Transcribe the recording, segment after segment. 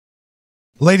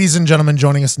Ladies and gentlemen,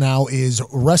 joining us now is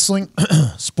wrestling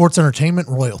sports entertainment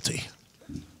royalty.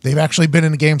 They've actually been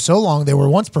in the game so long, they were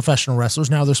once professional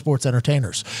wrestlers, now they're sports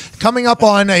entertainers. Coming up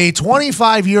on a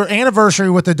 25-year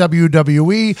anniversary with the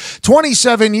WWE,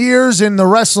 27 years in the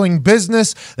wrestling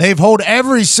business. They've held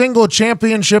every single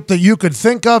championship that you could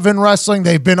think of in wrestling.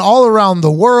 They've been all around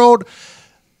the world.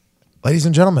 Ladies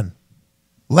and gentlemen,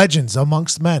 legends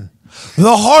amongst men,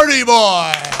 the Hardy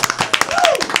Boys.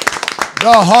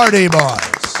 The Hardy Boys.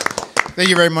 Thank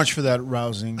you very much for that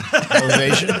rousing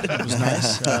ovation. It was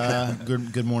nice.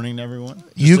 Good morning to everyone.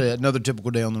 Just another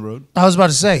typical day on the road. I was about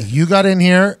to say, you got in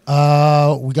here.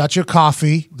 We got your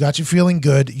coffee. We got you feeling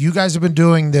good. You guys have been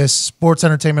doing this sports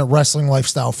entertainment wrestling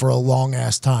lifestyle for a long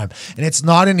ass time. And it's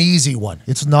not an easy one.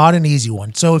 It's not an easy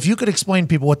one. So if you could explain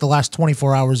people what the last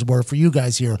 24 hours were for you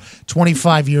guys here,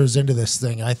 25 years into this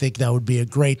thing, I think that would be a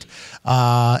great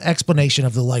explanation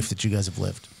of the life that you guys have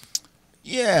lived.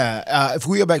 Yeah, if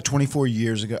we go back 24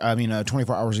 hours ago, we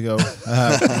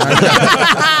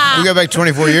go back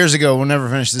 24 years ago, we'll never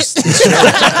finish this show.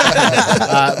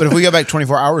 But if we go back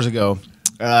 24 hours ago,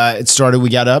 it started, we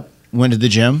got up, went to the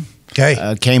gym.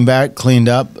 Okay. Came back, cleaned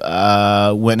up,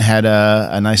 went and had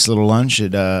a nice little lunch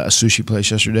at a sushi place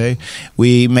yesterday.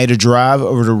 We made a drive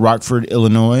over to Rockford,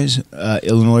 Illinois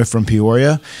from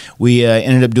Peoria. We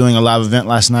ended up doing a live event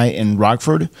last night in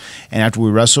Rockford, and after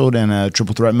we wrestled in a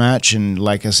triple threat match, and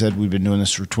like I said, we've been doing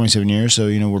this for 27 years, so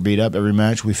we're beat up every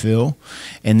match we feel.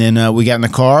 And then we got in the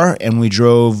car and we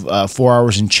drove 4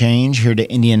 hours and change here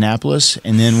to Indianapolis,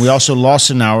 and then we also lost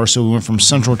an hour, so we went from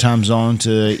Central Time Zone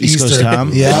to East Coast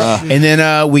Time. Yeah. And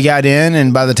then we got in,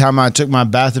 and by the time I took my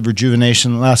bath of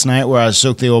rejuvenation last night, where I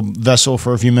soaked the old vessel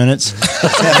for a few minutes,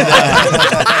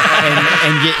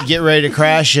 and get ready to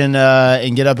crash and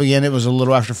get up again, it was a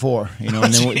little after 4. And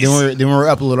then we were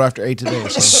up a little after 8 today.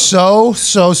 So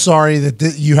sorry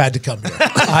that you had to come here.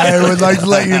 I would like to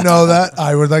let you know that.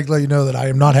 I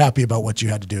am not happy about what you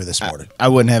had to do this morning. I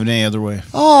wouldn't have it any other way.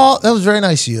 Oh, that was very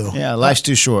nice of you. Yeah, life's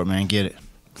too short, man. Get it.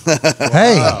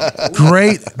 Hey,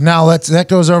 great. Now that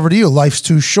goes over to you. Life's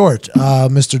too short,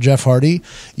 Mr. Jeff Hardy.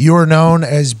 You are known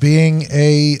as being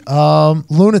a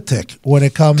lunatic when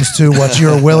it comes to what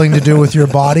you're willing to do with your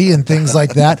body and things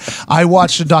like that. I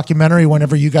watched a documentary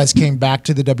whenever you guys came back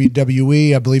to the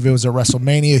WWE. I believe it was at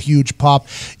WrestleMania, huge pop.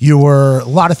 A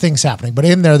lot of things happening, but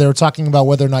in there they were talking about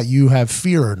whether or not you have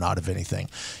fear or not of anything.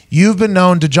 You've been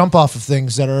known to jump off of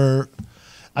things that are,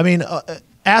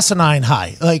 asinine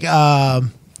high. Like,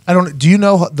 do you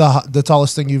know the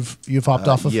tallest thing you've hopped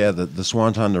off of? Yeah, the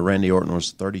swanton to Randy Orton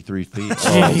was 33 feet.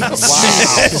 Wow.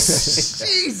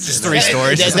 Just 3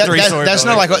 stories. That's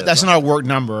not a work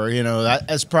number.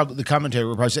 That's probably the commentator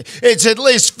would probably say it's at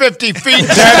least 50 feet. Damn it.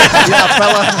 Yeah,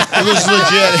 fella, it was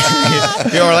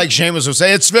legit. Or like Sheamus would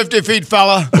say, it's 50 feet,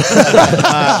 fella.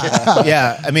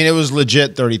 It was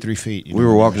legit 33 feet. We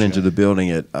were walking into the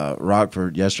building at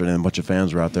Rockford yesterday, and a bunch of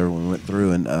fans were out there when we went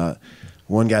through, and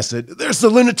one guy said, "There's the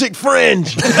lunatic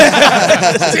fringe." No,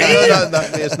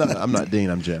 I'm not Dean.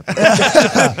 I'm Jeff.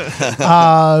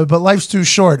 But life's too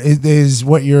short is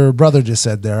what your brother just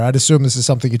said there. I'd assume this is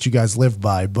something that you guys live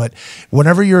by. But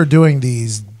whenever you're doing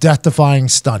these death-defying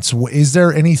stunts, is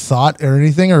there any thought or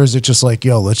anything, or is it just like,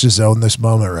 yo, let's just own this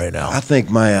moment right now? I think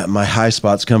my high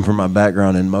spots come from my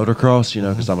background in motocross.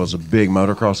 Because I was a big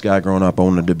motocross guy growing up. I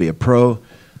wanted to be a pro.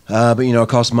 But it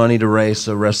cost money to race,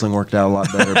 so wrestling worked out a lot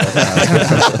better.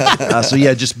 So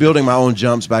yeah, just building my own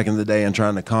jumps back in the day and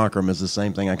trying to conquer them is the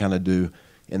same thing I kind of do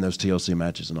in those TLC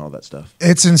matches and all that stuff.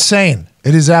 It's insane.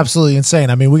 It is absolutely insane.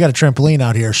 I mean, we got a trampoline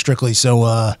out here strictly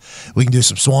so we can do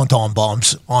some swanton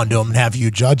bombs onto them and have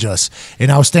you judge us. And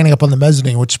I was standing up on the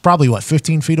mezzanine, which is probably,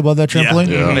 15 feet above that trampoline?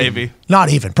 Yeah. Maybe. Not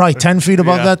even. Probably 10 feet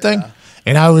above that thing. Yeah.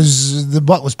 And the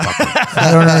butt was pumping. I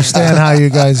don't understand how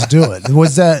you guys do it.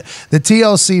 Was that the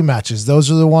TLC matches? Those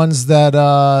are the ones that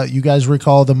you guys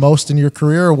recall the most in your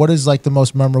career? Or what is like the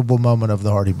most memorable moment of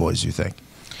the Hardy Boys, you think?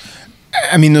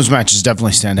 I mean, those matches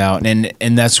definitely stand out,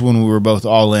 and that's when we were both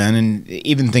all in, and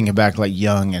even thinking back, like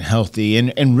young and healthy,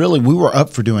 and really we were up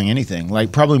for doing anything,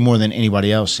 like probably more than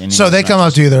anybody else. So they come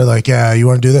up to you, they're like, "Yeah, you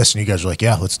want to do this?" And you guys are like,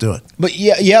 "Yeah, let's do it." But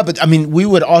but I mean, we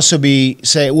would also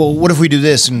say, "Well, what if we do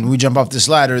this?" And we jump off this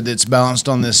ladder that's balanced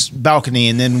on this balcony,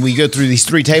 and then we go through these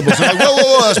 3 tables. And like,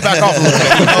 whoa, let's back off a little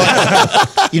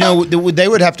bit. They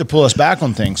would have to pull us back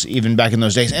on things, even back in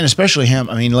those days, and especially him.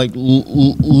 I mean, like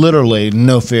literally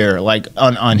no fear, like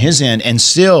on his end, and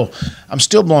I'm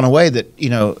still blown away that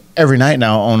every night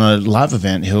now on a live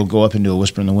event he'll go up and do a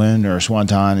whisper in the wind or a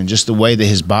swanton, and just the way that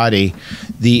his body,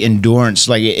 the endurance,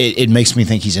 like it makes me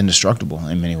think he's indestructible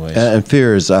in many ways. And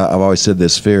fear is, I've always said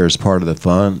this, fear is part of the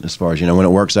fun. As far as when it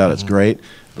works out, it's great.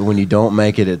 But when you don't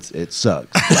make it, it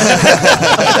sucks.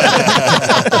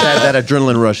 that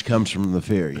adrenaline rush comes from the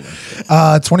fear.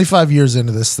 25 years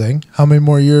into this thing. How many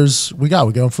more years we got?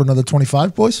 We going for another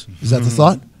 25, boys? Is that the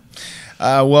thought?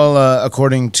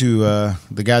 According to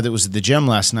the guy that was at the gym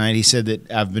last night, he said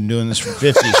that I've been doing this for 50.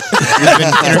 We've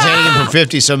been entertaining him for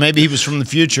 50, so maybe he was from the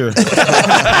future.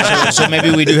 So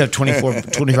maybe we do have 25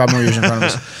 more years in front of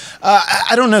us.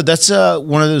 I don't know. That's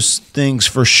one of those things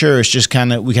for sure. It's just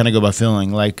we kind of go by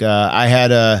feeling. Like I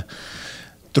had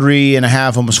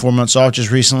 3.5, almost 4 months off just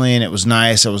recently, and it was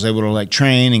nice. I was able to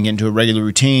train and get into a regular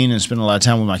routine and spend a lot of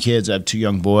time with my kids. I have 2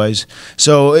 young boys,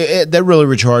 so that really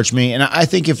recharged me. And I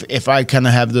think if I kind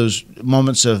of have those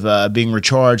moments of being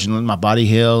recharged and let my body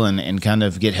heal and kind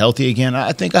of get healthy again,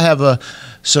 I think I have a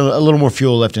little more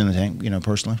fuel left in the tank.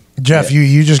 Personally. Jeff,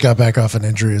 you just got back off an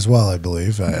injury as well, I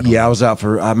believe. I was out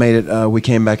I made it. We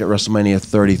came back at WrestleMania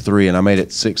 33, and I made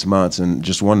it 6 months. And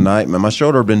just one night, man, my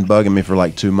shoulder had been bugging me for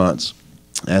 2 months.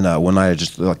 And one night I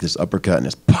just this uppercut and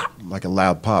this pop, like a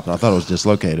loud pop, and I thought it was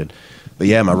dislocated. But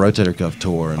yeah, my rotator cuff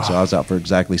tore, and so I was out for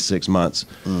exactly 6 months.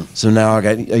 So now I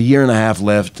got a year and a half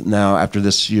left now after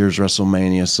this year's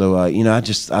WrestleMania. So I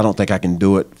don't think I can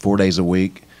do it 4 days a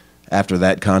week after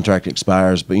that contract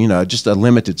expires. But just a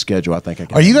limited schedule, I think I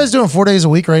can. Are you guys doing 4 days a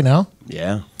week right now?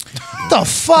 Yeah. The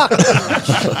fuck?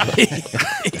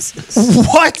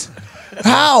 What?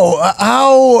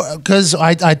 How? Because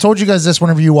I told you guys this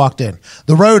whenever you walked in.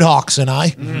 The Roadhawks and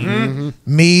I,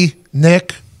 me,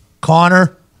 Nick,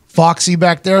 Connor, Foxy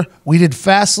back there, we did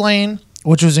Fastlane,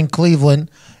 which was in Cleveland,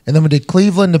 and then we did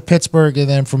Cleveland to Pittsburgh, and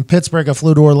then from Pittsburgh I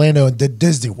flew to Orlando and did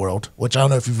Disney World, which I don't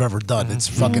know if you've ever done. It's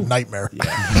a fucking nightmare. Yeah.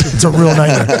 It's a real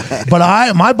nightmare.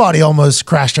 But my body almost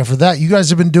crashed after that. You guys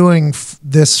have been doing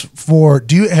this for.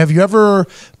 Have you ever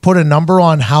put a number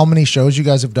on how many shows you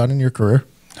guys have done in your career?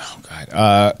 Oh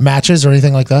God! Matches or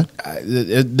anything like that?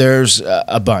 There's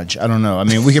a bunch. I don't know. I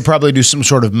mean, we could probably do some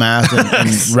sort of math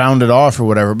and round it off or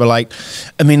whatever. But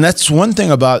that's one thing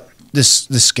about this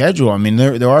schedule. I mean,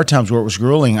 there are times where it was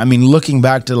grueling. I mean, looking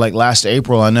back to last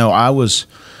April, I know I was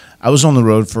on the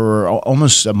road for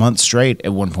almost a month straight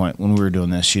at one point when we were doing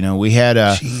this. We had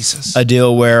a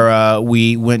deal where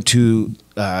we went to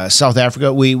South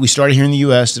Africa. We started here in the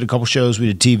U.S., did a couple shows.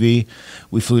 We did TV.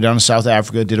 We flew down to South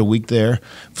Africa, did a week there.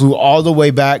 Flew all the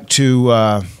way back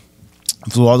to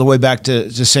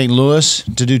St. Louis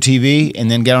to do TV,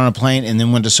 and then got on a plane, and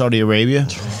then went to Saudi Arabia,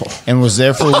 and was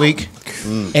there for a week.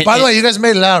 By the way, you guys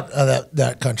made it out of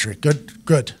that country.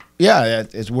 Good. Yeah,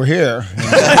 we're here.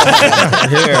 We're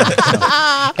here.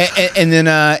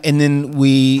 And then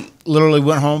we literally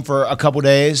went home for a couple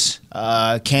days,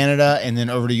 Canada, and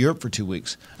then over to Europe for 2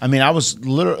 weeks. I mean, I was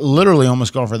literally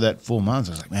almost gone for that full month.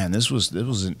 I was like, man, this was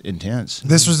intense.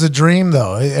 This was the dream,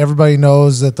 though. Everybody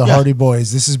knows that the Hardy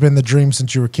Boys. This has been the dream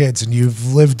since you were kids, and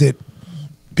you've lived it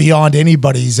beyond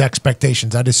anybody's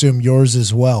expectations. I'd assume yours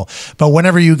as well. But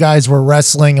whenever you guys were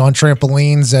wrestling on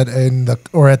trampolines at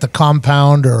the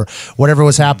compound or whatever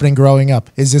was happening growing up,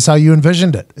 is this how you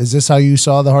envisioned it? Is this how you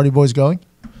saw the Hardy Boys going?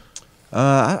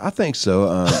 I think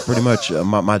so. Pretty much.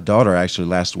 My daughter actually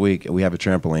last week we have a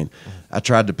trampoline. I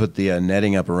tried to put the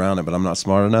netting up around it, but I'm not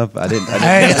smart enough. I didn't.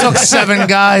 Hey, it took 7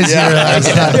 guys here last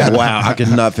time. Wow, I could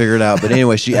not figure it out. But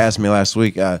anyway, she asked me last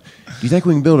week, do you think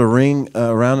we can build a ring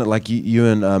around it like you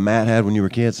and Matt had when you were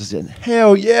kids? I said,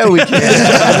 hell yeah, we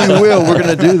can. We will. We're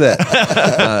going to do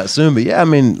that soon. But yeah, I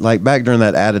mean, back during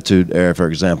that Attitude Era, for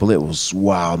example, it was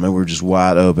wild. Man, we were just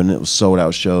wide open. It was sold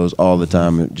out shows all the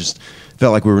time. It just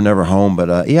felt like we were never home. But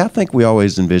I think we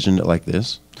always envisioned it like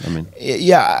this.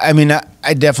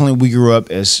 I definitely, we grew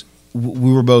up as,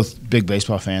 we were both big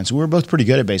baseball fans. We were both pretty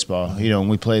good at baseball, and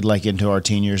we played into our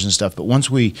teen years and stuff. But once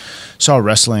we saw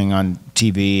wrestling on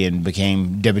TV and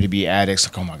became WWE addicts,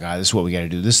 oh my God, this is what we got to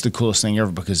do. This is the coolest thing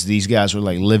ever, because these guys were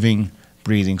living,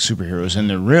 breathing superheroes, and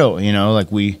they're real,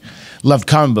 we loved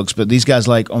comic books, but these guys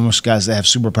almost guys that have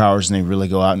superpowers, and they really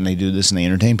go out and they do this and they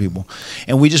entertain people.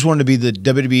 And we just wanted to be the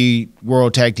WWE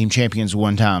World Tag Team Champions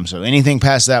one time, so anything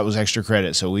past that was extra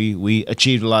credit. So we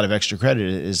achieved a lot of extra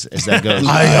credit as that goes. A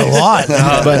lot.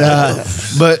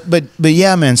 But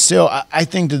yeah, man, still I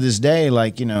think to this day,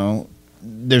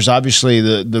 there's obviously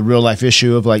the real life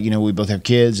issue of we both have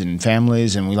kids and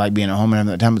families, and we like being at home and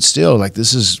having that time, but still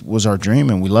this was our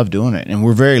dream, and we love doing it, and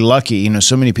we're very lucky.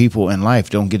 So many people in life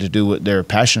don't get to do what they're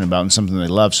passionate about and something they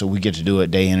love, so we get to do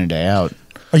it day in and day out.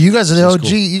 Are you guys the OG?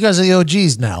 Cool. You guys are the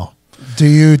OGs now. Do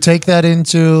you take that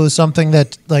into something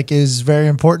that is very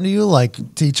important to you,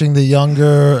 like teaching the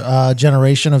younger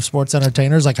generation of sports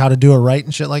entertainers how to do it right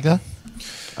and shit like that?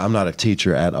 I'm not a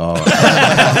teacher at all.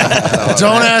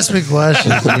 Don't ask me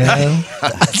questions. You know?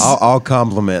 I'll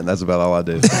compliment. That's about all I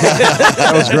do.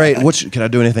 That was great. Can I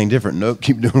do anything different? Nope.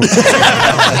 Keep doing it.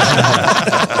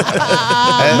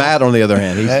 Matt, on the other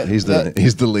hand, he's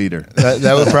the leader.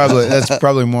 That's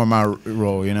probably more my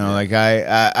role. You know, like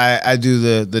I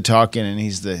do the talking, and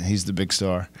he's the big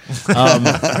star.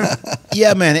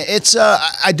 Yeah, man. It's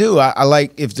I do. I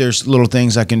like if there's little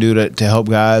things I can do to help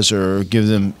guys or give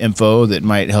them info that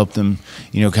might help them,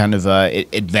 you know, kind of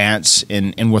advance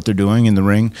in what they're doing in the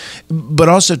ring. But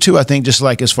also too, I think just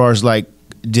like as far as like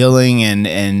dealing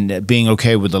and being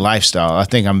okay with the lifestyle, I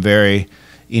think I'm very,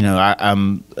 you know,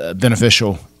 I'm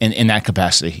beneficial in that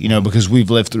capacity, you know, because we've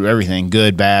lived through everything,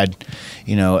 good, bad,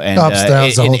 you know, and ups,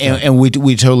 downs, and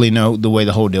we totally know the way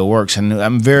the whole deal works. And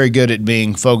I'm very good at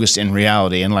being focused in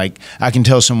reality. And like I can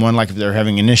tell someone, like if they're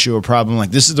having an issue or problem,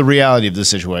 like this is the reality of the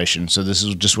situation, so this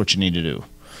is just what you need to do.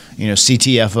 You know,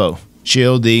 CTFO,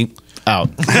 chill, D, out.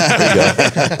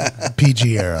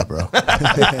 PG era, bro.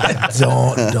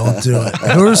 Don't do it.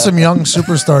 Who are some young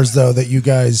superstars though that you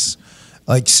guys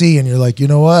like see and you're like, you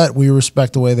know what, we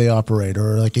respect the way they operate,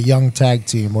 or like a young tag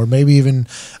team, or maybe even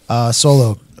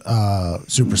solo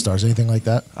superstars, anything like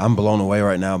that? I'm blown away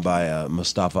right now by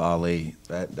Mustafa Ali.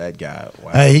 That guy.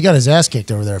 Wow. Hey, he got his ass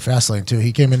kicked over there at Fastlane too.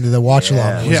 He came into the watch along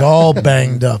and was all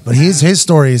banged up, but his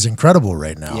story is incredible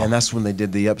right now. Yeah, and that's when they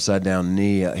did the upside down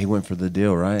knee. He went for the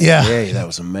deal, right? Yeah. Yeah, that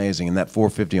was amazing. And that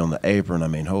 450 on the apron. I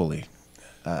mean, holy.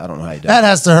 I don't know how he did that.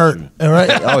 Has to hurt,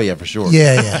 right? Oh yeah, for sure.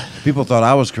 Yeah. People thought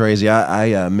I was crazy.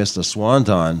 I missed a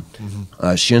swanton.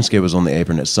 Shinsuke was on the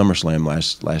apron at SummerSlam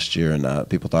last year, and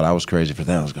people thought I was crazy for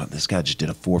that. I was going, this guy just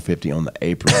did a 450 on the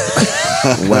apron.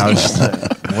 Wow,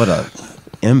 what a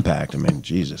impact. I mean,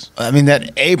 Jesus. I mean,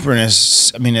 that apron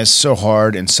is, I mean, it's so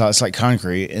hard and so, it's like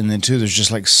concrete, and then too, there's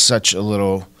just like such a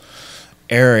little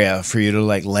area for you to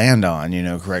like land on, you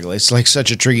know, correctly. It's like such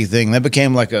a tricky thing. That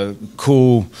became like a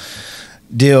cool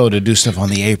deal to do stuff on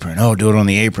the apron. Oh, do it on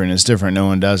the apron. It's different. No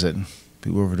one does it.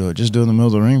 People overdo it. Just do it in the middle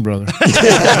of the ring, brother.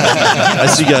 I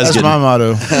see guys That's getting my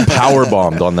motto. power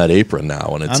bombed on that apron now,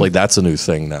 and it's like that's a new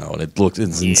thing now, and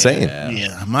it's insane.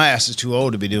 Yeah, my ass is too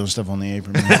old to be doing stuff on the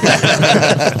apron.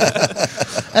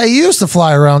 Hey, you used to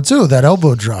fly around too, that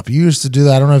elbow drop. You used to do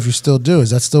that. I don't know if you still do.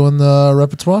 Is that still in the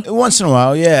repertoire? Once in a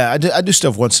while, yeah. I do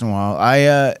stuff once in a while.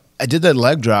 I did that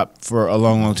leg drop for a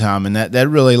long time, and that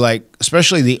really, like,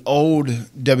 especially the old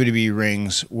WWE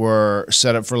rings were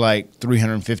set up for like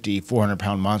 350,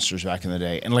 400-pound monsters back in the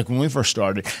day. And like when we first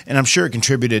started, and I'm sure it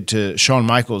contributed to Shawn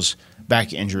Michaels'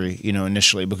 back injury, you know,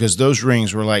 initially, because those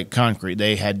rings were like concrete.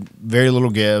 They had very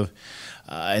little give.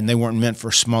 And they weren't meant for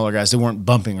smaller guys. They weren't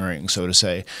bumping rings, so to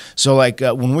say. So, like,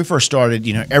 when we first started,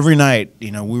 you know, every night,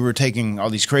 you know, we were taking all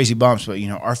these crazy bumps. But, you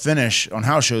know, our finish on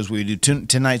house shows, we would do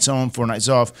 10 nights on, 4 nights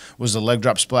off, was the leg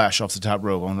drop splash off the top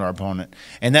rope on our opponent.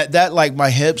 And that like,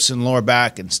 my hips and lower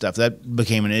back and stuff, that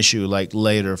became an issue, like,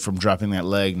 later from dropping that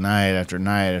leg night after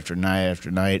night after night after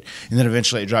night. And then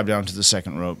eventually it dropped down to the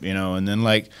second rope, you know. And then,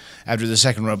 like, after the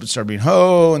second rope, it started being,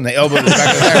 ho, and they elbowed us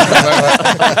back to the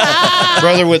back.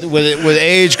 Brother, with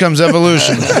age comes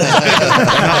evolution,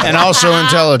 and also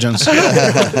intelligence.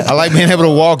 I like being able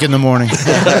to walk in the morning.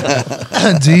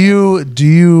 Do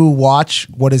you watch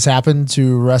what has happened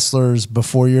to wrestlers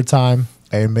before your time,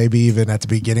 and maybe even at the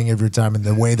beginning of your time, and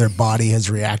the way their body has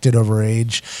reacted over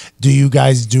age? Do you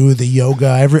guys do the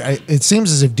yoga? It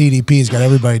seems as if DDP's got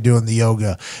everybody doing the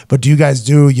yoga, but do you guys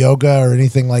do yoga or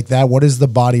anything like that? What is the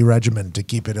body regimen to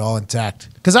keep it all intact?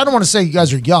 Because I don't want to say you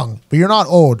guys are young, but you're not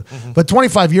old. But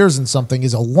 25 years in something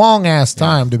is a long-ass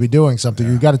time to be doing something.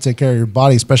 You've got to take care of your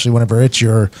body, especially whenever it's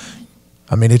your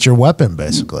weapon,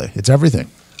 basically. It's everything.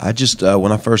 I just,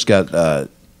 when I first got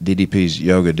DDP's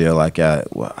yoga deal, like I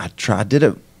did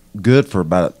it good for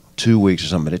about 2 weeks or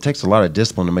something, but it takes a lot of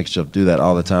discipline to make yourself do that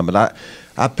all the time. But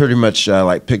I pretty much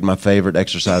like picked my favorite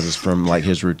exercises from like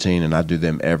his routine, and I do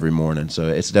them every morning. So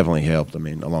it's definitely helped, I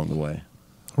mean, along the way.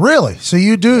 Really? So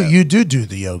you do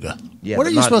the yoga? Yeah, what are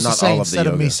but you supposed to not say all of the instead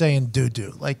of me yoga. saying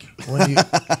do? Like when you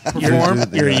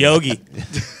You're a yogi.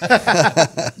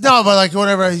 no, but like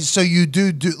whenever. So you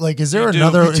do like? Is there You do.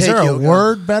 another? You Is take there a yoga.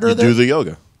 word better? You than do the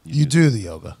yoga. You do the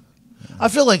yoga. I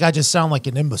feel like I just sound like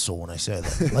an imbecile when I say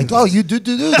that. Like, oh, you do.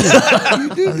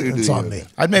 It's on me.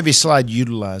 I'd maybe slide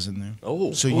utilize in there.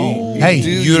 Oh. So you Hey,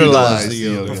 utilize the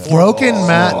yoga. Broken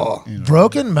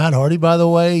Matt Hardy. By the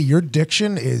way, your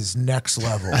diction is next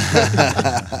level.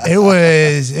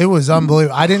 It was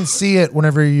unbelievable. I didn't see it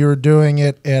whenever you were doing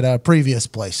it at a previous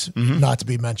place, not to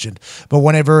be mentioned. But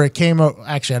whenever it came out,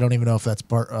 actually, I don't even know if that's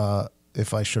part.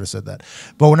 if I should have said that.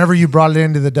 But whenever you brought it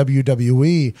into the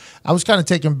WWE, I was kind of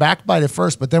taken back by it at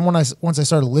first. But then once I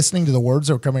started listening to the words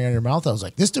that were coming out of your mouth, I was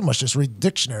like, this dude must just read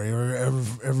dictionary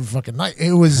every fucking night.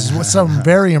 It was some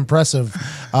very impressive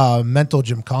mental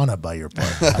gymkhana by your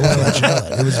part. I want to let you know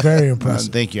that. It was very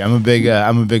impressive. Thank you. I'm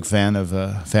a big fan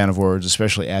of words,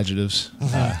 especially adjectives.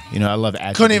 You know, I love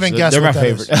adjectives. Couldn't even guess. They're what my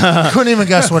favorite. Couldn't even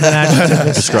guess what an adjective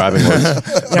is. Describing words.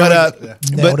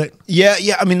 Nailed it.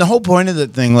 Yeah. I mean, the whole point of the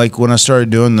thing, like when I started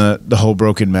doing the whole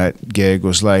Broken Matt gig,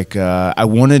 was like I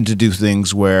wanted to do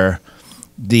things where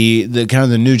the kind of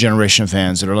the new generation of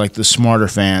fans that are like the smarter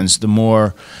fans, the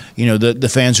more, you know, the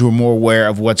fans who are more aware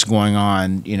of what's going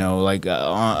on, you know, like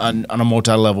on a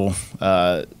multi-level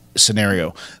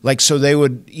scenario. Like, so they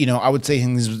would, you know, I would say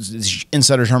things,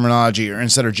 insider terminology or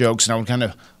insider jokes, and I would kind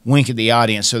of wink at the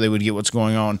audience so they would get what's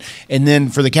going on. And then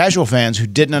for the casual fans who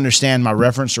didn't understand my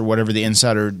reference or whatever the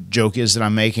insider joke is that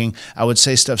I'm making, I would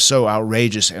say stuff so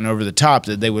outrageous and over the top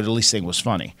that they would at least think was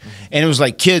funny. And it was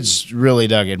like kids really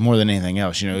dug it more than anything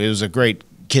else. You know, it was a great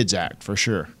kids act for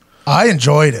sure. I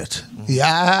enjoyed it.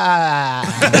 Yeah.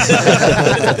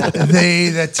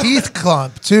 the teeth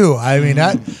clump too. I mean,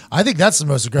 I think that's the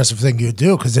most aggressive thing you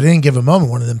do, because at any given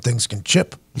moment, one of them things can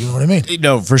chip. You know what I mean?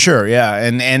 No, for sure. Yeah.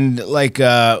 And like,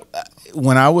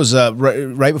 when I was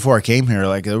right before I came here,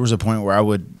 like there was a point where I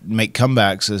would make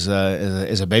comebacks as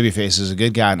a babyface, as a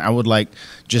good guy, and I would like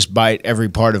just bite every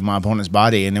part of my opponent's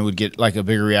body, and it would get like a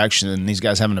bigger reaction than these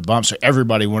guys having a bump. So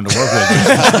everybody wanted to work with me.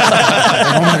 Like,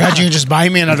 oh my God, you can just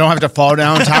bite me, and I don't have to fall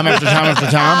down time after time after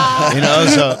time. You know,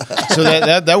 so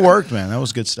that worked, man. That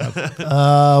was good stuff.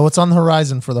 What's on the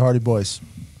horizon for the Hardy Boys?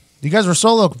 You guys were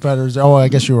solo competitors. Oh, I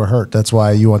guess you were hurt. That's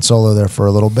why you went solo there for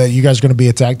a little bit. You guys going to be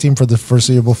a tag team for the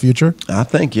foreseeable future? I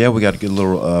think, yeah, we got a good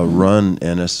little run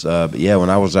in us. But yeah,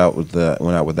 when I was out with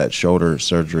that shoulder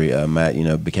surgery, Matt, you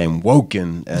know, became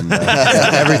woken and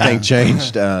everything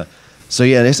changed. So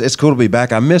yeah, it's cool to be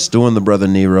back. I miss doing the Brother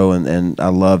Nero, and I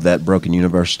love that Broken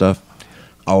Universe stuff.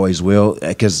 Always will,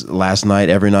 because last night,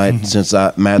 every night since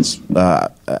Matt's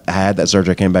had that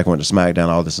surgery, I came back and went to SmackDown,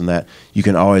 all this and that. You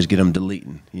can always get them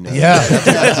deleting. You know, yeah,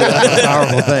 that's a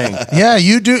powerful thing. Yeah,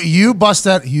 you do. You bust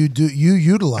that. You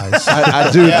utilize.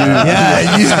 I do.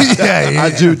 Yeah,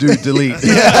 I do delete.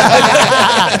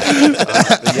 Yeah,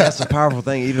 it's a powerful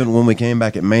thing. Even when we came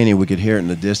back at Mania, we could hear it in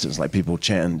the distance, like people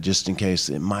chanting, just in case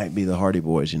it might be the Hardy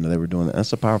Boys. You know, they were doing that.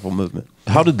 That's a powerful movement.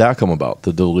 How did that come about?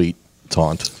 The delete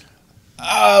taunt.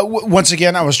 Once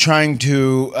again, I was trying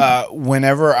to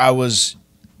whenever I was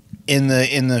in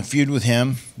the feud with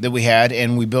him that we had,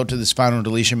 and we built to this final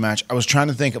deletion match, I was trying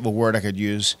to think of a word I could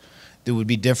use that would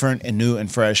be different and new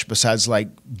and fresh besides like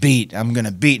beat. I'm going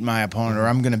to beat my opponent, or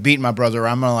I'm going to beat my brother, or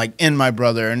I'm going to like end my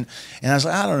brother. And I was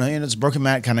like, I don't know, you know, it's Broken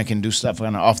Matt kind of can do stuff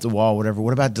kind of off the wall, whatever.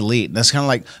 What about delete? And that's kind of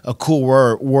like a cool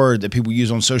word that people use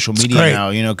on social media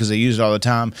now, you know, because they use it all the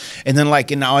time. And then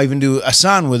like, and I'll even do a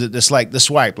sign with it that's like the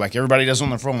swipe, like everybody does on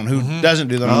their phone. Who doesn't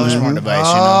do that on their smart device,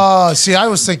 you know? Oh, see, I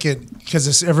was thinking,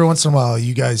 because every once in a while,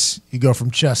 you go from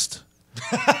chest.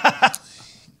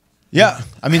 Yeah,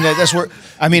 I mean that's where.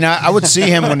 I mean, I would see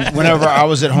him whenever I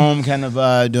was at home, kind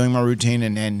of doing my routine,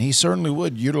 and he certainly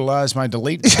would utilize my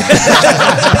delete.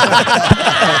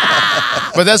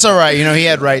 But that's all right. You know, he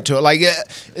had right to it. Like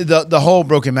the whole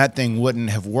Broken Matt thing wouldn't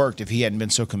have worked if he hadn't been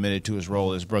so committed to his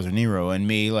role as Brother Nero, and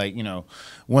me, like, you know,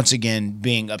 once again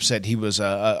being upset he was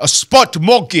a spot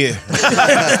monkey,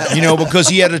 you know, because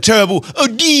he had a terrible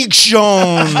addiction.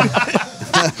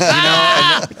 You know,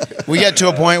 and we get to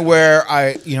a point where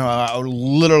I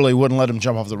literally wouldn't let him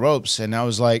jump off the ropes, and I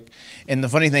was like, and the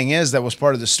funny thing is that was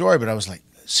part of the story, but I was like,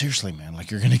 seriously, man,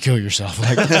 like, you're gonna kill yourself.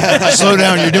 Like, slow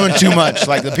down, you're doing too much.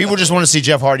 Like, the people just want to see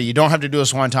Jeff Hardy. You don't have to do a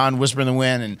swanton, whisper in the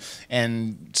wind,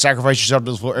 and sacrifice yourself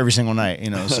to the floor every single night. You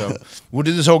know, so we'll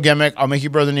do this whole gimmick. I'll make you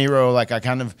Brother Nero. Like, I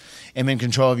kind of am in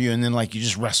control of you, and then like you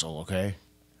just wrestle, okay?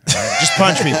 Right? Just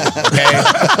punch people, okay?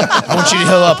 I want you to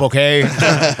heal up, okay?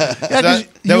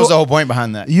 That was the whole point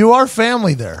behind that. You are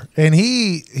family there, and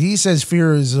he says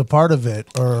fear is a part of it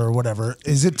or whatever.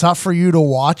 Is it tough for you to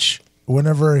watch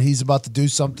whenever he's about to do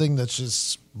something that's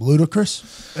just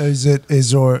ludicrous?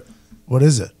 What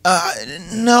is it?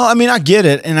 No, I mean, I get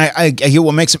it, and I get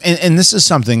what makes him. And this is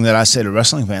something that I say to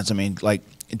wrestling fans. I mean, like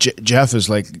Jeff is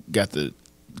like got the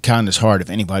kindest heart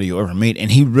of anybody you ever meet, and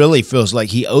he really feels like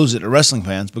he owes it to wrestling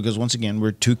fans because, once again,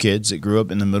 we're two kids that grew up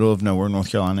in the middle of nowhere,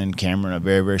 North Carolina, in Cameron, a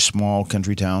very, very small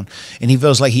country town, and he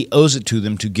feels like he owes it to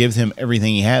them to give him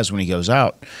everything he has when he goes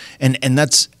out, and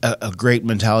that's a great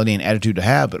mentality and attitude to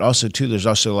have. But also, too, there's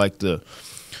also like the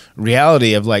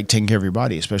reality of like taking care of your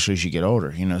body, especially as you get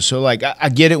older, you know. So like I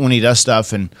get it when he does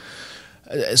stuff, and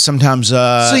sometimes.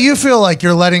 So you feel like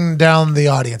you're letting down the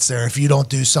audience there if you don't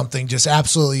do something just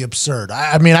absolutely absurd.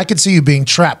 I mean, I could see you being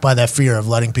trapped by that fear of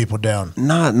letting people down.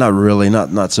 Not really,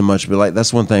 not so much. But like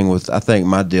that's one thing with I think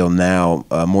my deal now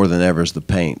more than ever is the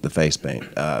paint, the face paint,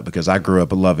 because I grew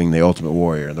up loving the Ultimate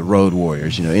Warrior, the Road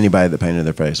Warriors. You know, anybody that painted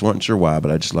their face. Wasn't sure why,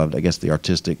 but I just loved, I guess, the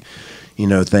artistic,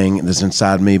 thing that's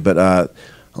inside me. But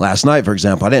last night, for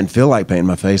example, I didn't feel like painting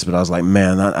my face, but I was like,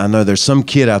 man, I know there's some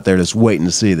kid out there that's waiting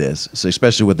to see this. So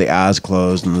especially with the eyes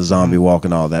closed and the zombie walk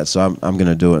and all that. So I'm going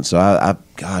to do it. So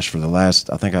gosh, for the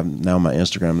last, I think I'm now on my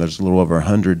Instagram, there's a little over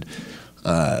 100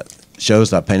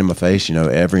 shows that I painted my face,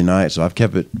 every night. So I've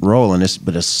kept it rolling.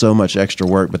 But it's so much extra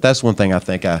work. But that's one thing I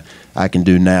think I can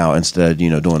do now instead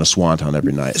of, doing a swanton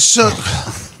every night. So...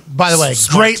 By the way,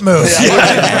 great move.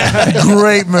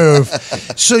 Great move.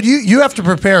 So you have to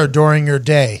prepare during your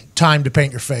day time to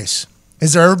paint your face.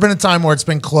 Has there ever been a time where it's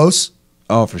been close?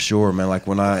 Oh, for sure, man. Like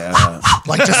when I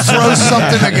like just throw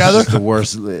something together. The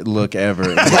worst look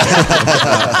ever.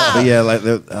 But yeah, like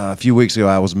a few weeks ago,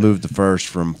 I was moved to first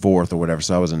from fourth or whatever,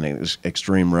 so I was in an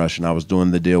extreme rush, and I was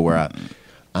doing the deal where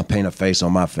I paint a face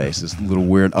on my face, this little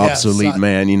weird obsolete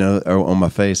man, on my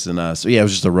face, and so yeah, it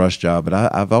was just a rush job, but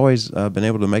I've always been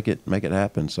able to make it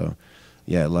happen. So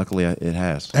yeah, luckily it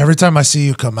has. Every time I see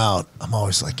you come out, I'm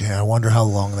always like, yeah, I wonder how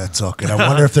long that took, and I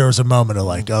wonder if there was a moment of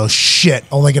like, oh shit,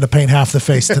 only gonna paint half the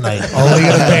face tonight, only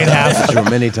gonna paint half. Sure,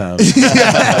 many times.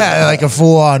 Yeah, like a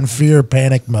full-on fear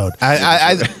panic mode.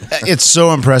 It's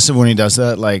so impressive when he does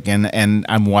that. Like, and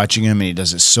I'm watching him, and he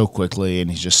does it so quickly, and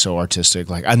he's just so artistic.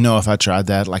 Like, I know if I tried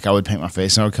that, like, I would paint my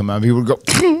face, and I would come out, and he would go,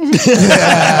 and,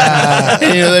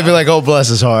 they'd be like, "Oh, bless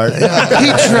his heart." He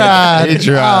tried. He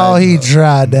tried. Oh, he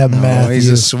tried. That man. He's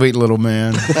a sweet little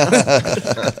man.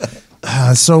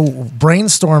 So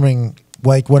brainstorming,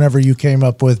 like whenever you came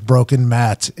up with Broken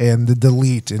Matt and the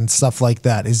delete and stuff like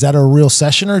that, is that a real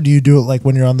session, or do you do it like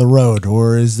when you're on the road,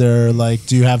 or is there like,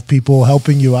 do you have people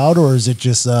helping you out, or is it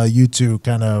just you two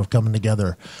kind of coming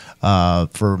together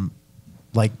for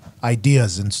like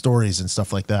ideas and stories and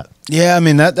stuff like that? Yeah, I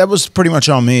mean that was pretty much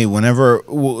on me. Whenever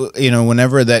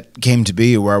that came to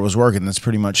be where I was working, that's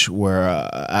pretty much where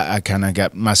I kind of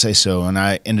got my say so, and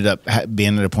I ended up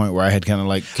being at a point where I had kind of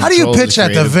like. How do you pitch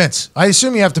at the Vince? I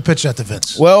assume you have to pitch at the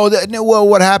Vince. Well,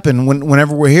 what happened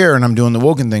whenever we're here and I'm doing the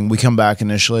Woken thing, we come back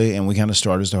initially and we kind of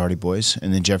start as the Hardy Boys,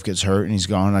 and then Jeff gets hurt and he's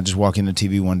gone. I just walk into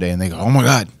TV one day and they go, "Oh my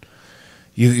God.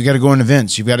 You got to go into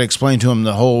Vince. You've got to explain to him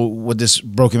the whole what this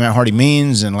Broken Matt Hardy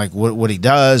means and like what he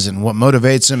does and what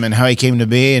motivates him and how he came to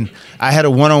be." And I had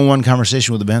a one-on-one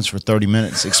conversation with the Vince for 30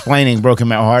 minutes explaining Broken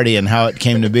Matt Hardy and how it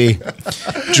came to be.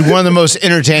 Which is one of the most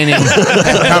entertaining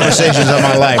conversations of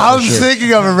my life. I'm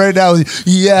thinking of it right now.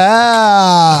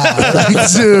 Yeah,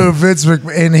 dude, Vince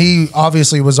McMahon, and he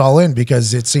obviously was all in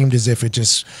because it seemed as if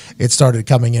it started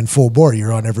coming in full bore.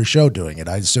 You're on every show doing it.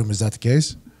 I assume, is that the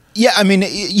case? Yeah, I mean,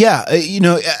 yeah,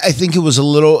 I think it was a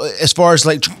little, as far as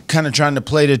like kind of trying to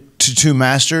play to two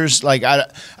masters, like I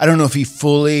don't know if he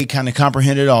fully kind of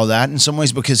comprehended all that in some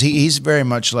ways, because he's very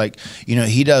much like,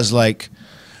 he does like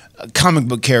comic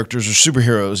book characters or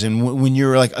superheroes, and when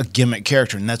you're like a gimmick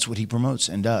character, and that's what he promotes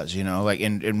and does, like,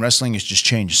 and wrestling has just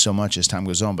changed so much as time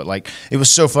goes on, but like it was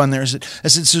so fun there. I said,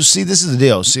 so see, this is the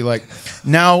deal. See, like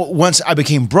now once I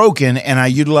became broken and I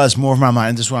utilized more of my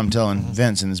mind, this is what I'm telling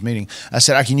Vince in this meeting, I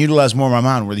said I can utilize more of my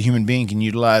mind where the human being can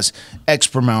utilize X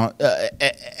percent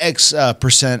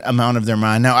amount of their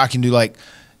mind. Now I can do like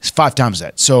 5 times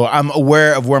that. So I'm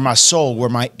aware of where my soul,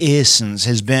 where my essence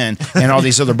has been in all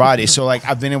these other bodies. So like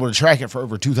I've been able to track it for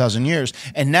over 2,000 years.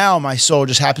 And now my soul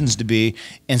just happens to be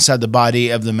inside the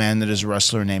body of the man that is a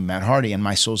wrestler named Matt Hardy. And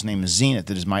my soul's name is Zenith.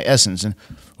 That is my essence. And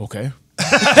okay.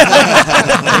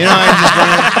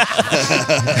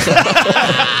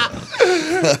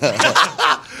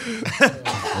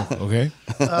 Okay.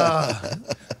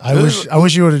 I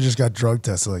wish you would have just got drug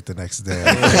tested like the next day.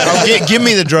 Give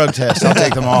me the drug test. I'll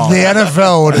take them all. The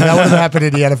NFL that would have happened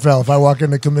in the NFL. If I walk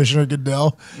into Commissioner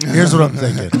Goodell, here's what I'm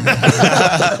thinking.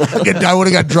 I would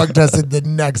have got drug tested the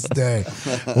next day.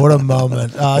 What a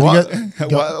moment.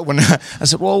 When I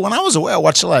said, when I was away, I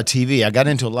watched a lot of TV. I got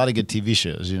into a lot of good TV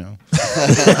shows.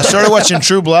 I started watching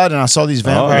True Blood, and I saw these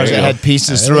vampires that had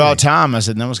pieces throughout time. I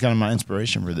said, that was kind of my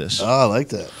inspiration for this. Oh, I like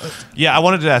that. Yeah, I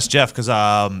wanted to ask Jeff because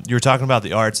you were talking about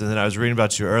the arts, and then I was reading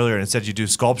about you earlier, and it said you do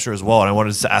sculpture as well. And I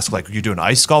wanted to ask, like, you doing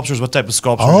ice sculptures? What type of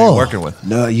sculpture are you working with?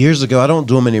 No, years ago, I don't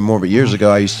do them anymore. But years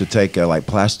ago, I used to take like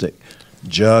plastic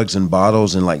jugs and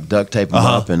bottles and like duct tape them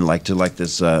up and like to like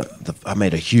this. I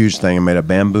made a huge thing. I made a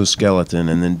bamboo skeleton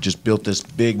and then just built this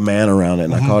big man around it,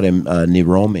 and I called him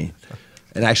Niromi.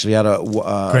 And actually had a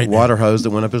Great name. water hose that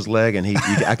went up his leg, and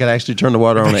I could actually turn the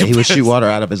water on, and he would shoot water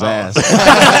out of his ass.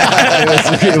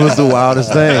 It was the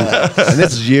wildest thing. And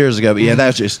this is years ago, but yeah,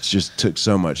 that just took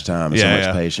so much time and so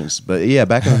much patience. But yeah,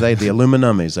 back in the day, the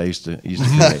aluminummies I used to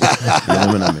create. The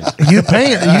aluminummies. You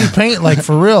paint like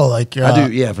for real, like I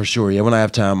do, yeah, for sure. Yeah, when I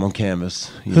have time on canvas.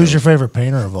 Who's your favorite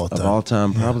painter of all time? Of all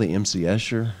time, probably MC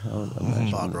Escher.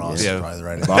 Bob Ross, Yeah. probably the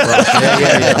right. Bob Ross.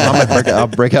 Yeah. I'll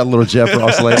break out a little Jeff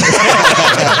Ross later.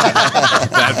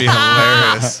 That'd be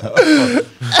hilarious.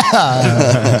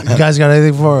 You guys got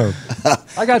anything for him?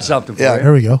 I got something for Yeah. you.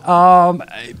 Here we go.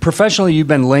 Professionally, you've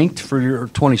been linked for your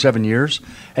 27 years.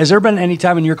 Has there been any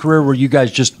time in your career where you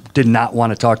guys just did not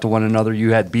want to talk to one another?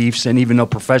 You had beefs, and even though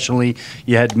professionally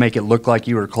you had to make it look like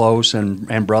you were close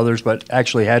and brothers, but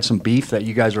actually had some beef that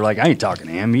you guys were like, I ain't talking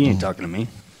to him, he ain't talking to me.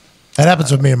 That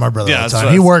happens with me and my brother Yeah, all the that's time.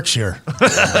 what He I- works here.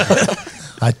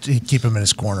 I keep him in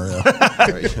his corner though.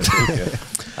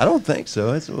 I don't think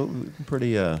so. It's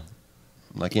pretty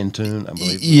like in tune, I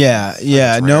believe.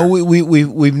 Yeah. No,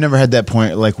 we've never had that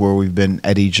point like where we've been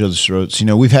at each other's throats. You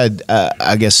know, we've had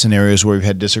I guess scenarios where we've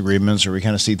had disagreements or we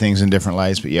kind of see things in different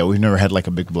lights. But yeah, we've never had like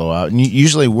a big blowout. And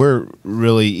usually we're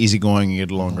really easygoing and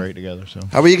get along great together. So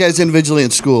How were you guys individually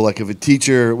in school? Like if a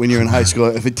teacher, when you're in high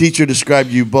school, if a teacher described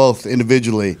you both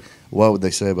individually, what would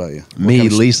they say about you? Me,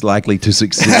 least likely to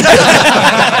succeed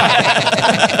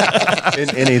in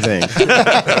anything.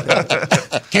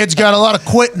 Kid's got a lot of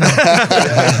quitting.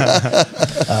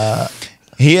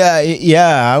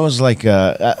 Yeah, I was like,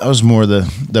 I was more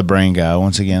the brain guy.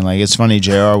 Once again, like it's funny.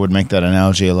 JR would make that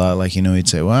analogy a lot. Like he'd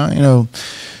say, "Well,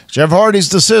 Jeff Hardy's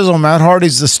the sizzle, Matt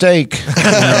Hardy's the steak."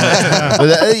 But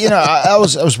I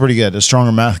was pretty good. A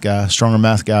stronger math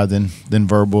guy than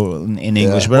verbal in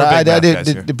English. But I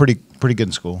did pretty good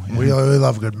in school. Yeah. We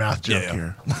love a good math joke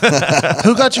here.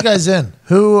 Who got you guys in?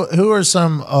 Who are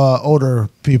some older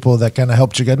people that kind of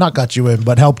helped you guys? Not got you in,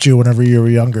 but helped you whenever you were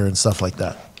younger and stuff like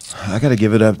that. I got to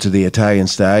give it up to the Italian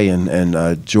Stallion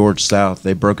and George South.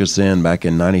 They broke us in back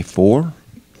in '94,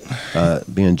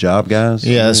 being job guys.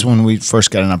 Yeah, that's when we first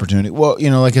got an opportunity. Well,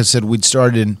 like I said, we'd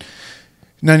started in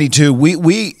 '92.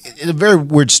 It's a very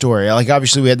weird story. Like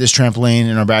obviously we had this trampoline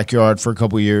in our backyard for a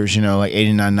couple of years, like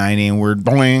 '89, '90, and we're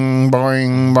boing,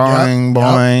 boing, boing,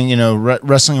 boing,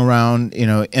 wrestling around,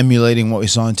 emulating what we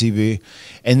saw on TV.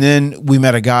 And then we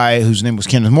met a guy whose name was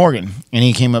Kenneth Morgan, and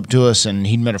he came up to us, and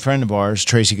he'd met a friend of ours,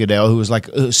 Tracy Goodell, who was like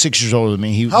 6 years older than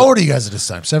me. How old are you guys at this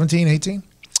time? 17, 18?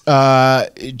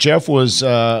 Jeff was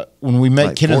when we met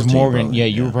Like Kenneth 14 Morgan. probably. Yeah,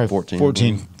 you were Yeah, probably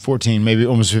 14, 14, maybe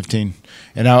almost 15,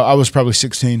 and I was probably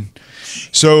 16.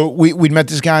 So we'd met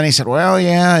this guy, and he said, "Well,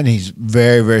 yeah," and he's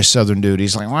very, very Southern dude.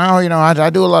 He's like, "Well, I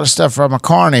do a lot of stuff for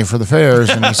McCarney for the fairs,"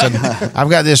 and he said, "I've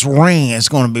got this ring. It's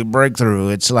going to be breakthrough.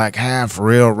 It's like half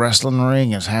real wrestling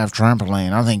ring. It's half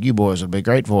trampoline. I think you boys would be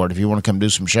great for it if you want to come do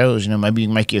some shows. Maybe you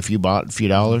can make you a few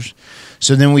dollars."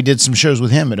 So then we did some shows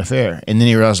with him at a fair, and then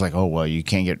he realized like, "Oh well, you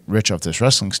can't get rich off this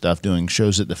wrestling stuff doing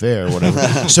shows at the fair or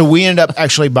whatever." So we ended up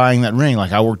actually buying that ring.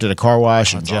 Like I worked at a car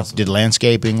wash, and Jeff did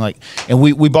landscaping. And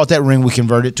we bought that ring. We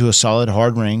converted it to a solid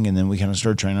hard ring, and then we kind of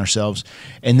started training ourselves.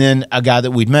 And then a guy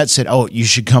that we'd met said, "Oh, you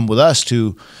should come with us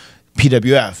to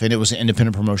PWF," and it was an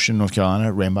independent promotion in North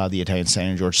Carolina, ran by the Italian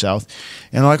Stallion George South.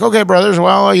 And like, "Okay, brothers,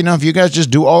 well, if you guys just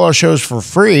do all our shows for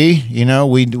free,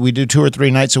 we do 2 or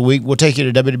 3 nights a week, we'll take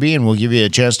you to WWE and we'll give you a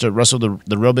chance to wrestle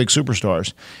the real big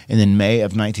superstars." And then May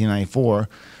of 1994,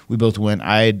 we both went.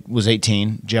 I was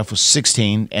 18, Jeff was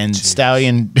 16, and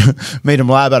Stallion made him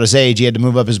lie about his age. He had to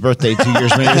move up his birthday 2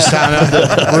 years when it was time of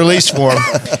the release for him.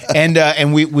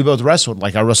 And we both wrestled.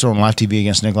 Like I wrestled on live TV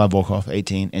against Nikolai Volkov,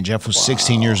 18, and Jeff was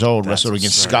 16 years old, wrestled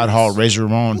against Scott Hall, Razor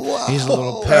Ramon. He's a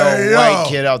little pale white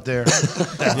kid out there.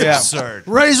 Absurd.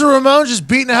 Razor Ramon just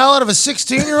beating the hell out of a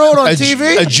 16-year-old on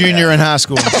TV? A junior in high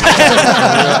school.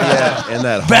 Yeah, and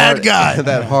that Bad guy.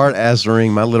 that hard ass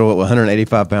ring. My little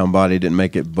 185-pound body didn't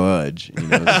make it budge. So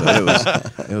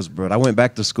it was brutal. I went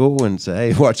back to school and said,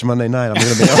 "Hey, watch Monday night. I'm going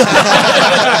to be on."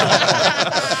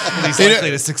 He's likely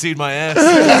to succeed my ass.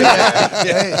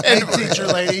 Hey, teacher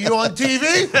lady, you on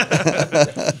TV?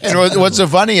 And what's so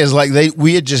funny is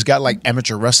we had just got like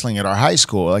amateur wrestling at our high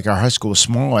school. Like our high school was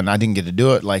small, and I didn't get to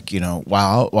do it.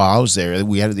 While I was there,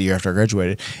 we had it the year after I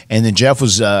graduated. And then Jeff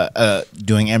was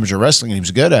doing amateur wrestling, and he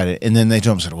was good at it. And then they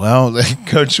told him, said, "Well,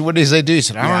 Coach, what did they do?" He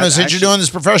said, "I don't know. Since you're doing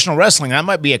this professional wrestling, that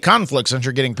might be a conflict since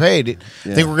you're getting paid.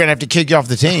 I think we're gonna have to kick you off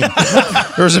the team."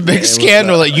 There was a big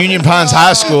scandal at Union Pines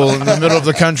High School in the middle of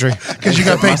the country. Because you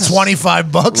got paid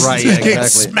 $25 Right, to yeah, get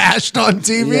exactly. smashed on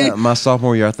TV? Yeah, my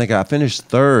sophomore year, I think I finished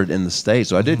 3rd in the state,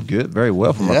 so I did good, very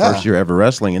well for my first year ever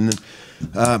wrestling. And then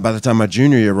by the time my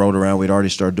junior year rolled around, we'd already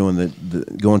started doing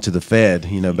going to the Fed,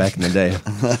 back in the day.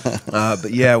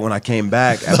 But yeah, when I came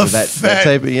back after that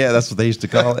taping, that's what they used to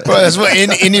call it. Well, that's what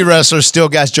any wrestlers still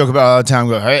guys joke about all the time.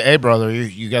 Go, hey brother,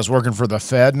 you guys working for the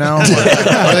Fed now?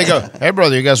 Or they go, hey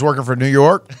brother, you guys working for New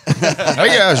York?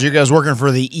 Hey guys, you guys working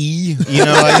for the E?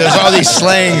 Like there's all these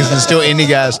slangs and still indie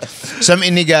guys. Some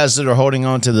indie guys that are holding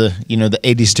on to the the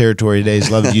 80s territory days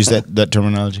love to use that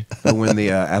terminology. But when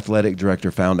the athletic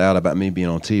director found out about me being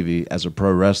on TV as a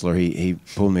pro wrestler, he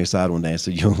pulled me aside one day and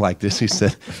said, "You don't like this?" He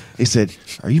said,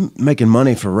 "Are you making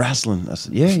money for wrestling?" I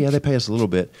said, "Yeah, they pay us a little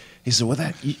bit." He said, "Well,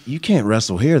 you can't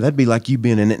wrestle here. That'd be like you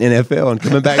being in the NFL and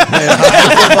coming back and playing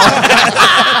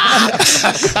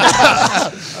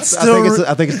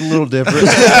I think it's a little different."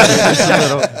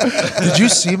 Did you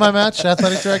see my match,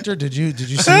 athletic director? Did you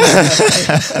see my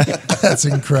That's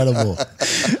incredible.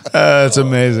 It's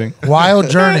amazing. Wild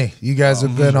journey you guys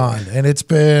have been on, and it's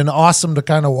been awesome to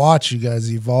kind of watch you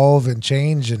guys evolve and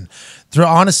change, and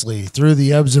through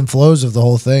the ebbs and flows of the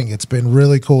whole thing. It's been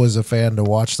really cool as a fan to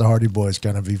watch the Hardy Boys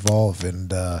kind of evolve,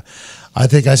 and I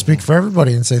think I speak for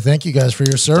everybody and say thank you guys for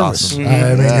your service. Awesome.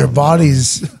 I mean,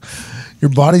 your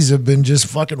bodies have been just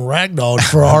fucking ragdolled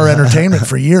for our entertainment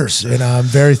for years, and I'm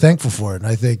very thankful for it. And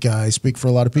I think I speak for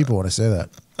a lot of people when I say that.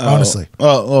 Honestly.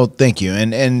 Well, thank you.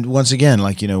 And once again,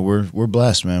 we're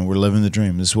blessed, man. We're living the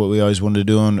dream. This is what we always wanted to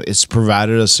do, and it's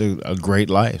provided us a great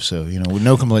life. So, with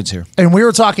no complaints here. And we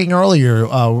were talking earlier,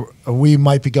 we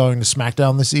might be going to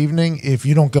SmackDown this evening. If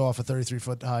you don't go off a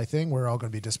 33-foot high thing, we're all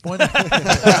going to be disappointed. I'm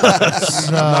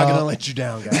not going to let you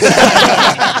down, guys.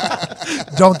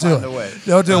 Don't do it.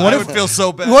 Don't do it. I would feel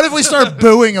so bad. What if we start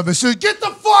booing him and say, "Get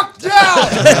the fuck down"?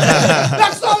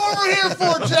 That's not what we're here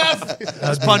for, Jeff.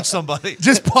 Just punch somebody.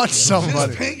 Just punch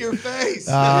somebody. Just paint your face.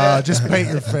 Just paint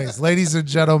your face. Ladies and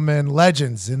gentlemen,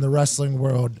 legends in the wrestling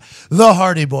world, the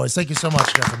Hardy Boys. Thank you so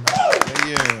much, Jeff and Matt.